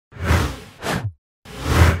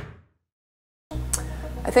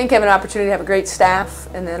I think having an opportunity to have a great staff,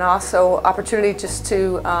 and then also opportunity just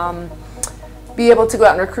to be able to go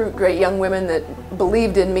out and recruit great young women that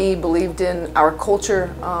believed in me, believed in our culture,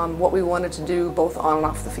 what we wanted to do both on and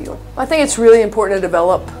off the field. I think it's really important to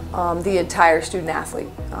develop the entire student athlete.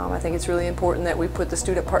 I think it's really important that we put the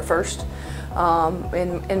student part first.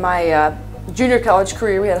 In my junior college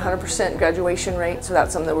career, we had a 100% graduation rate, so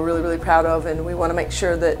that's something that we're really, really proud of, and we want to make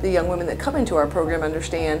sure that the young women that come into our program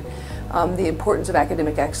understand the importance of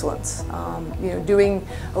academic excellence. You know, doing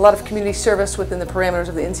a lot of community service within the parameters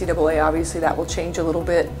of the NCAA, obviously that will change a little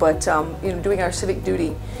bit, but you know, doing our civic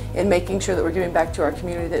duty and making sure that we're giving back to our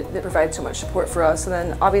community that provides so much support for us. And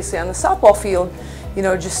then obviously on the softball field, you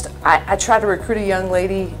know, I try to recruit a young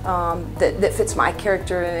lady that fits my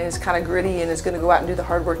character and is kind of gritty and is going to go out and do the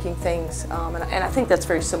hardworking things. And I think that's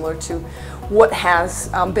very similar to what has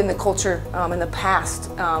been the culture in the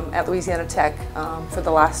past at Louisiana Tech for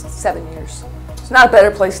the last 7 years. It's not a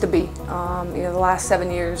better place to be. You know, the last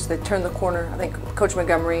 7 years, they turned the corner. I think Coach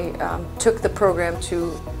Montgomery took the program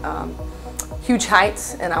to huge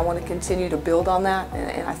heights, and I want to continue to build on that,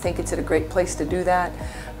 and I think it's at a great place to do that.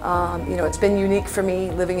 You know, it's been unique for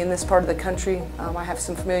me living in this part of the country. I have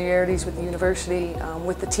some familiarities with the university,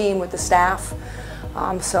 with the team, with the staff.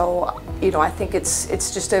 So, you know, I think it's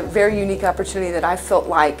just a very unique opportunity that I felt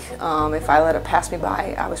like if I let it pass me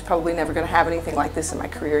by, I was probably never going to have anything like this in my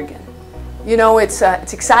career again. You know, it's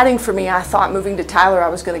exciting for me. I thought moving to Tyler I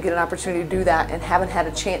was going to get an opportunity to do that, and haven't had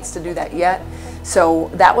a chance to do that yet. So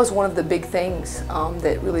that was one of the big things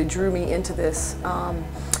that really drew me into this.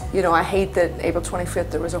 You know, I hate that April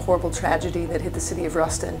 25th there was a horrible tragedy that hit the city of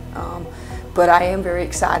Ruston. But I am very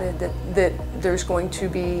excited that there's going to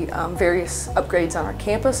be various upgrades on our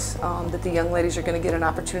campus, that the young ladies are going to get an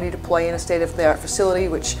opportunity to play in a state-of-the-art facility,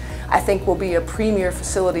 which I think will be a premier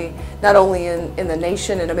facility, not only in the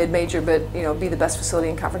nation in a mid-major, but you know, be the best facility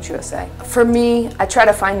in Conference USA. For me, I try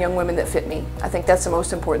to find young women that fit me. I think that's the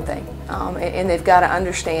most important thing. And they've got to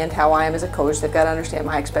understand how I am as a coach. They've got to understand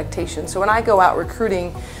my expectations. So when I go out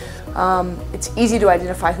recruiting, it's easy to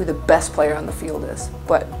identify who the best player on the field is,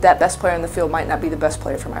 but that best player on the field might not be the best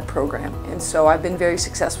player for my program. And so I've been very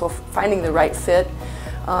successful finding the right fit,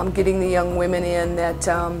 getting the young women in that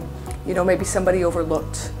you know, maybe somebody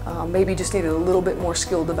overlooked, maybe just needed a little bit more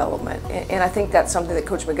skill development. And I think that's something that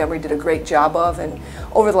Coach Montgomery did a great job of, and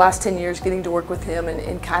over the last 10 years getting to work with him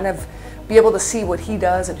and kind of be able to see what he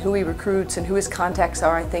does and who he recruits and who his contacts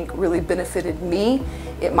are, I think really benefited me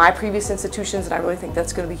at my previous institutions, and I really think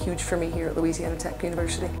that's going to be huge for me here at Louisiana Tech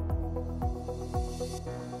University.